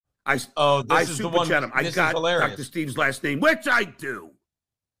I is the super one. chat him. I got Dr. Steve's last name, which I do.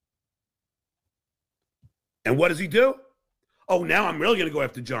 And what does he do? Oh, now I'm really going to go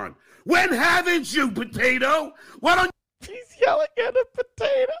after John. When haven't you, potato? Why don't He's yelling at a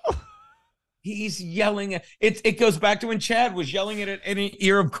potato. He's yelling at it. Goes back to when Chad was yelling at an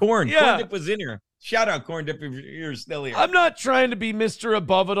ear of corn. Yeah. Corn Dip was in here. Shout out Corn Dip if you're still here. I'm not trying to be Mr.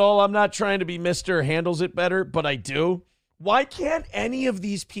 Above It All. I'm not trying to be Mr. Handles It Better, but I do. Why can't any of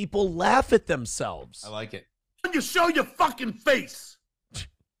these people laugh at themselves? I like it. you show your fucking face?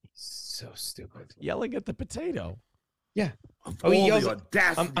 So stupid. Yelling at the potato. Yeah. He yells the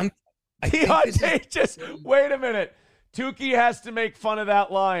audacity. The audacious. Wait a minute. Tukey has to make fun of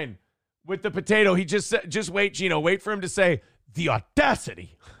that line with the potato. He just wait, Geno. Wait for him to say the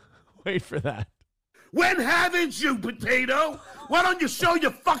audacity. Wait for that. When haven't you, potato? Why don't you show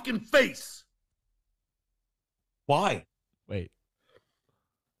your fucking face? Why? Wait.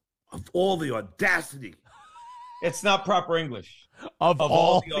 Of all the audacity. It's not proper English. Of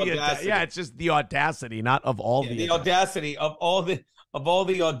all the audacity. Yeah, it's just the audacity, not of all the audacity of all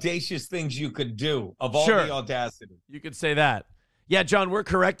the audacious things you could do. Of all Sure. the audacity. You could say that. Yeah, John, we're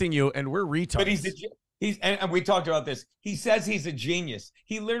correcting you, and we're retards. But and we talked about this. He says he's a genius.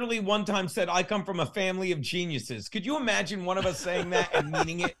 He literally one time said, I come from a family of geniuses. Could you imagine one of us saying that and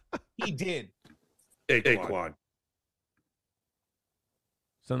meaning it? He did. Hey, Quad.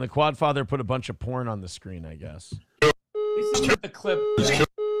 So then the quad father put a bunch of porn on the screen, I guess. This is the clip.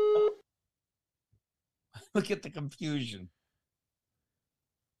 Look at the confusion.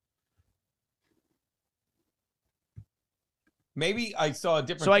 Maybe I saw a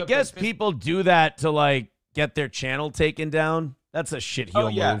different. So I guess people do that to like get their channel taken down. That's a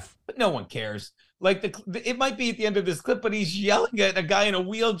shitheel move. But no one cares. Like it might be at the end of this clip, but he's yelling at a guy in a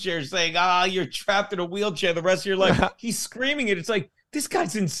wheelchair, saying, you're trapped in a wheelchair the rest of your life." He's screaming it. It's like, this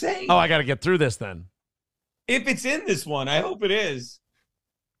guy's insane. Oh, I got to get through this then. If it's in this one, I hope it is.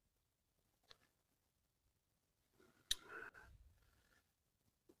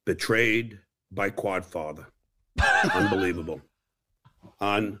 Betrayed by Quad Father. Unbelievable.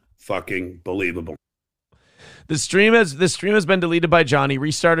 Unfucking believable. The stream has been deleted by Johnny.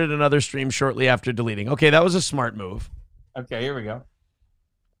 Restarted another stream shortly after deleting. Okay, that was a smart move. Okay, here we go.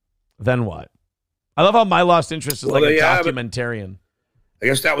 Then what? I love how My Lost Interest is like a documentarian. I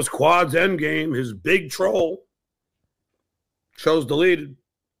guess that was Quad's endgame. His big troll. Show's deleted.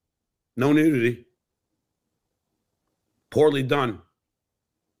 No nudity. Poorly done.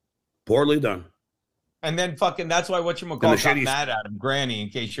 Poorly done. And then that's why whatchamacallit got mad at him, Granny, in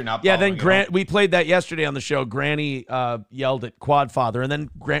case you're not. Yeah, then we played that yesterday on the show. Granny yelled at Quadfather, and then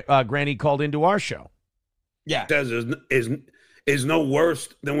Granny called into our show. Yeah, says is no worse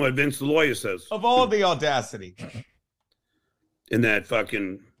than what Vince the lawyer says. Of all the audacity in that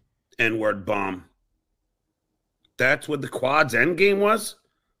fucking N-word bomb. That's what the Quad's end game was?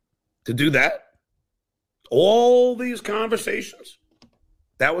 To do that? All these conversations?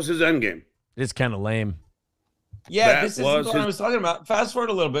 That was his end game. It's kind of lame. Yeah, this is what I was talking about. Fast forward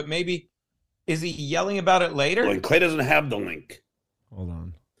a little bit. Maybe, is he yelling about it later? Well, Clay doesn't have the link. Hold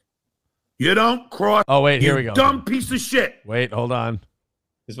on. You don't cross. Oh, wait, here we go. Dumb piece of shit. Wait, hold on.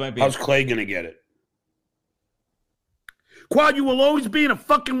 This might be. How's Clay going to get it? Quad, you will always be in a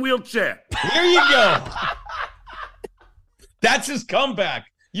fucking wheelchair. Here you go. That's his comeback.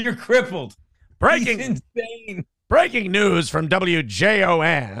 You're crippled. He's insane. Breaking news from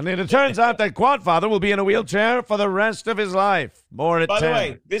WJON. And it turns out that Quadfather will be in a wheelchair for the rest of his life. More at 10. By the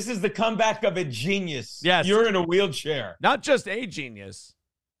way, this is the comeback of a genius. Yes. You're in a wheelchair. Not just a genius.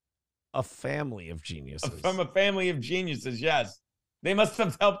 A family of geniuses. From a family of geniuses, yes. They must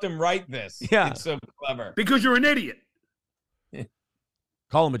have helped him write this. Yeah. It's so clever. Because you're an idiot.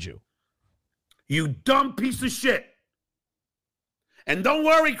 Call him a Jew. You dumb piece of shit. And don't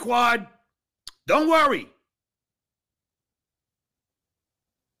worry, Quad. Don't worry.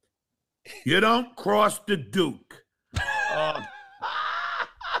 You don't cross the Duke.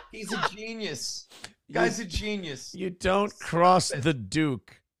 He's a genius. Guy's a genius. You don't cross the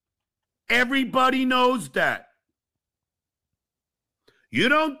Duke. Everybody knows that. You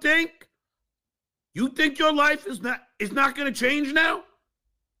don't think? You think your life is not going to change now?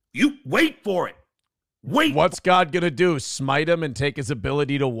 You wait for it. Wait. What's God going to do? Smite him and take his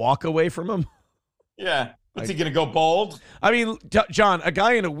ability to walk away from him? Yeah. Is he going to go bald? I mean, John, a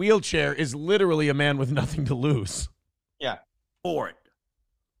guy in a wheelchair is literally a man with nothing to lose. Yeah. For it.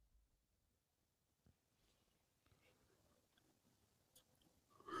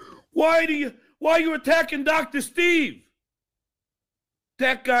 Why are you attacking Dr. Steve?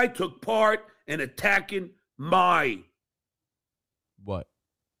 That guy took part in attacking my what?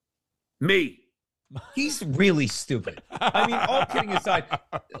 Me. He's really stupid. I mean, all kidding aside,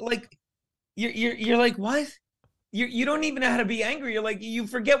 like you're like, what? You don't even know how to be angry. You're like, you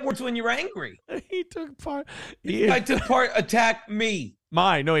forget words when you're angry. He took part. I took part. Attack me.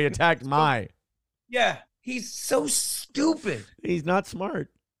 No, he attacked my. Yeah, he's so stupid. He's not smart.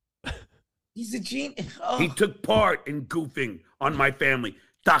 He's a genius. Oh. He took part in goofing on my family,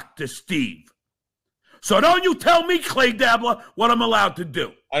 Dr. Steve. So don't you tell me, Clay Dabbler, what I'm allowed to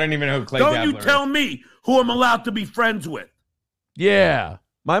do. I don't even know who Clay Don't Dabbler you tell me who I'm allowed to be friends with. Yeah.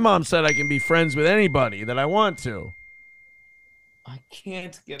 My mom said I can be friends with anybody that I want to. I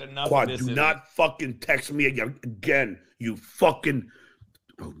can't get enough Quad, of this. do not fucking text me again, you fucking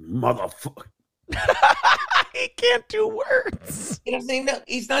motherfucker. He can't do words. He doesn't even know.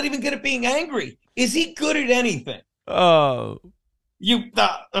 He's not even good at being angry. Is he good at anything? Oh.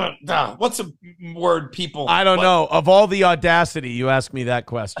 What's a word, people? I don't know. Of all the audacity, you ask me that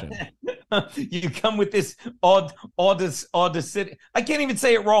question. You come with this audacity. I can't even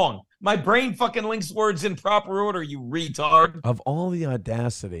say it wrong. My brain fucking links words in proper order, you retard. Of all the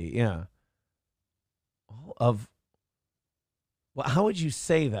audacity, yeah. Well, how would you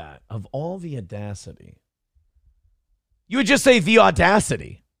say that? Of all the audacity. You would just say the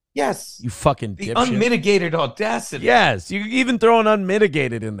audacity. Yes. You fucking the dipshit. Unmitigated audacity. Yes. You even throw an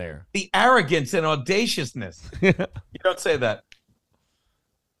unmitigated in there. The arrogance and audaciousness. You don't say that.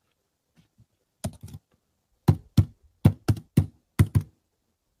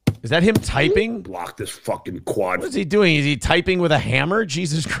 Is that him typing? Block this fucking quad. What is he doing? Is he typing with a hammer?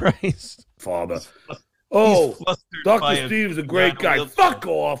 Jesus Christ. Father. Oh, Dr. Steve's Steve's a great guy. Fuck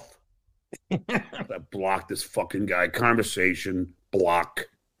off. Block this fucking guy. Conversation. Block.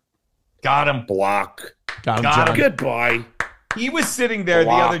 Got him. Block. Got him. Goodbye. He was sitting there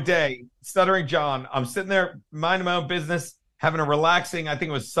Block. the other day, Stuttering John. I'm sitting there minding my own business, having a relaxing, I think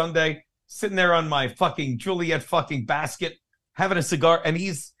it was Sunday, sitting there on my fucking Juliet fucking basket, having a cigar, and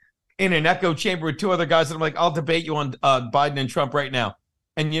he's in an echo chamber with two other guys, and I'm like, I'll debate you on Biden and Trump right now.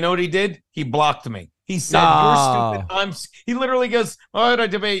 And you know what he did? He blocked me. He said, You're stupid. He literally goes, all right, I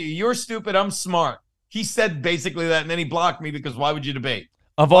debate you. You're stupid. I'm smart. He said basically that, and then he blocked me because why would you debate?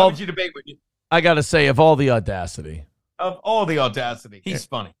 Why would you debate with you? I got to say, of all the audacity. Of all the audacity. He's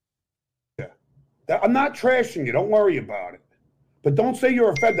funny. Yeah. I'm not trashing you. Don't worry about it. But don't say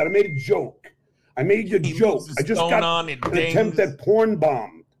you're offended. I made a joke. I made a joke. I just got an attempt at porn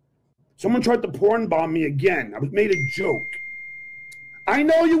bomb. Someone tried to porn bomb me again. I made a joke. I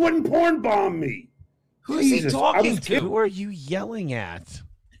know you wouldn't porn bomb me. Who's he talking to? Who are you yelling at?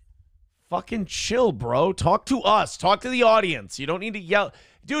 Fucking chill, bro. Talk to us. Talk to the audience. You don't need to yell.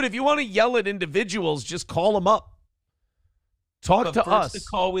 Dude, if you want to yell at individuals, just call them up. Talk to us. A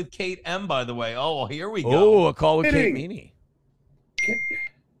call with Kate M, by the way. Oh, here we go. Oh, a call with Kate Meany.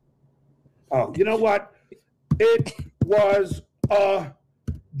 Oh, you know what? It was a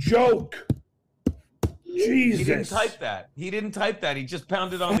joke. Jesus. He didn't type that. He just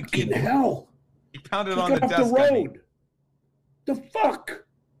pounded on the keyboard. Hell. He pounded on the desk. The road. The fuck?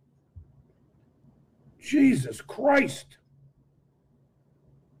 Jesus Christ.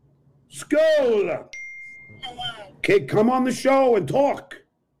 Skull. Hello. Kate, come on the show and talk.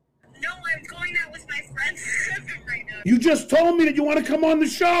 No, I'm going out with my friends right now. You just told me that you want to come on the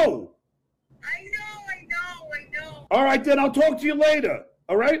show. I know. All right, then I'll talk to you later.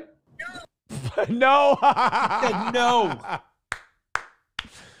 All right? No. He said no.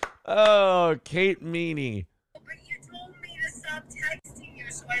 Oh, Kate Meany. But you told me to stop texting you,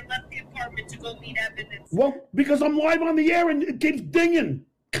 so I left the apartment to go meet Evan. Well, because I'm live on the air and it keeps dinging.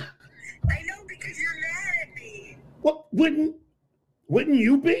 I know, because you're mad at me. What, wouldn't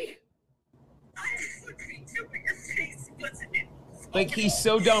you be? I would be doing a face, wasn't it? Like, he's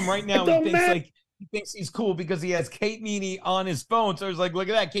so dumb right now. He thinks he's cool because he has Kate Meany on his phone. So he's like, look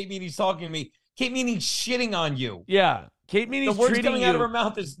at that. Kate Meany's talking to me. Kate Meany's shitting on you. Yeah. Kate Meany's the words treating coming you. out of her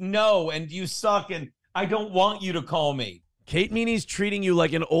mouth is no, and you suck, and I don't want you to call me. Kate Meany's treating you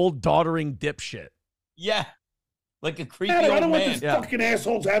like an old doddering dipshit. Yeah. Like a creepy I old don't want man. this fucking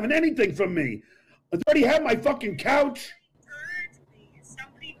assholes having anything from me. I already have my fucking couch.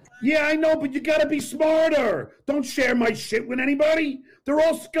 Yeah, I know, but you gotta be smarter. Don't share my shit with anybody. They're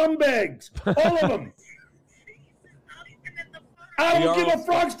all scumbags. All of them. I don't give a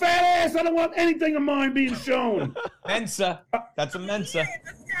frog's fat ass. I don't want anything of mine being shown. Mensa. That's a Mensa.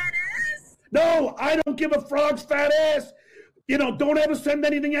 No, I don't give a frog's fat ass. You know, don't ever send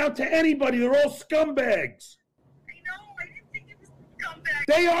anything out to anybody. They're all scumbags. I know. I didn't think it was scumbags.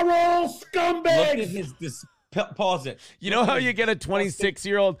 They are all scumbags. Look at his pause it. You know how you get a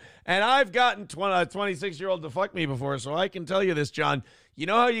 26-year-old, and I've gotten a 26-year-old to fuck me before, so I can tell you this, John. You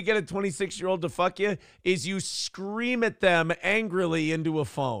know how you get a 26-year-old to fuck you? Is you scream at them angrily into a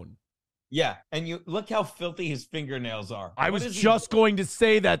phone. Yeah, and you look how filthy his fingernails are. I was just going to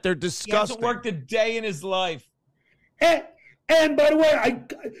say that. They're He disgusting. hasn't worked a day in his life. And by the way,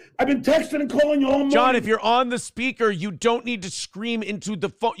 I've been texting and calling you all morning. John, if you're on the speaker, you don't need to scream into the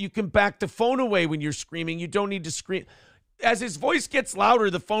phone. You can back the phone away when you're screaming. You don't need to scream. As his voice gets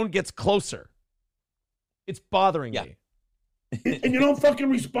louder, the phone gets closer. It's bothering me. And you don't fucking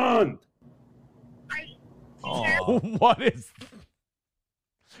respond. Oh, What is...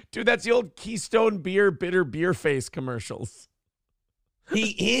 Dude, that's the old Keystone Beer bitter beer face commercials.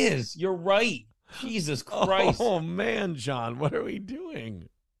 he is. You're right. Jesus Christ. Oh, man, John, what are we doing?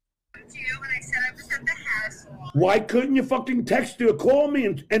 You and I said I was at the hair salon Why couldn't you fucking text you or call me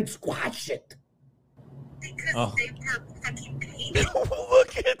and squash it? because they were fucking paid.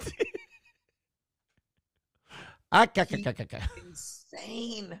 Look at it.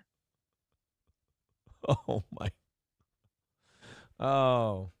 Insane. Oh, my.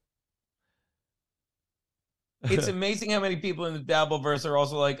 Oh. It's amazing how many people in the Dabbleverse are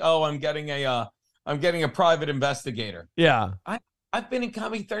also like, oh, I'm getting a private investigator. Yeah. I've been in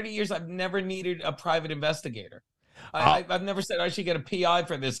comedy 30 years. I've never needed a private investigator. I've never said I should get a PI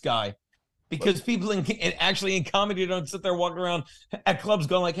for this guy because people actually in comedy don't sit there walking around at clubs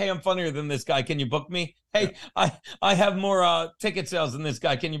going like, hey, I'm funnier than this guy. Can you book me? Hey, I have more ticket sales than this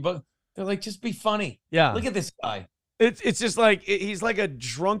guy. Can you book? They're like, just be funny. Yeah. Look at this guy. It's just like, he's like a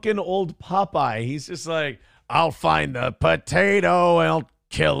drunken old Popeye. He's just like, I'll find the potato and I'll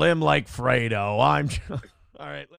kill him like Fredo. All right.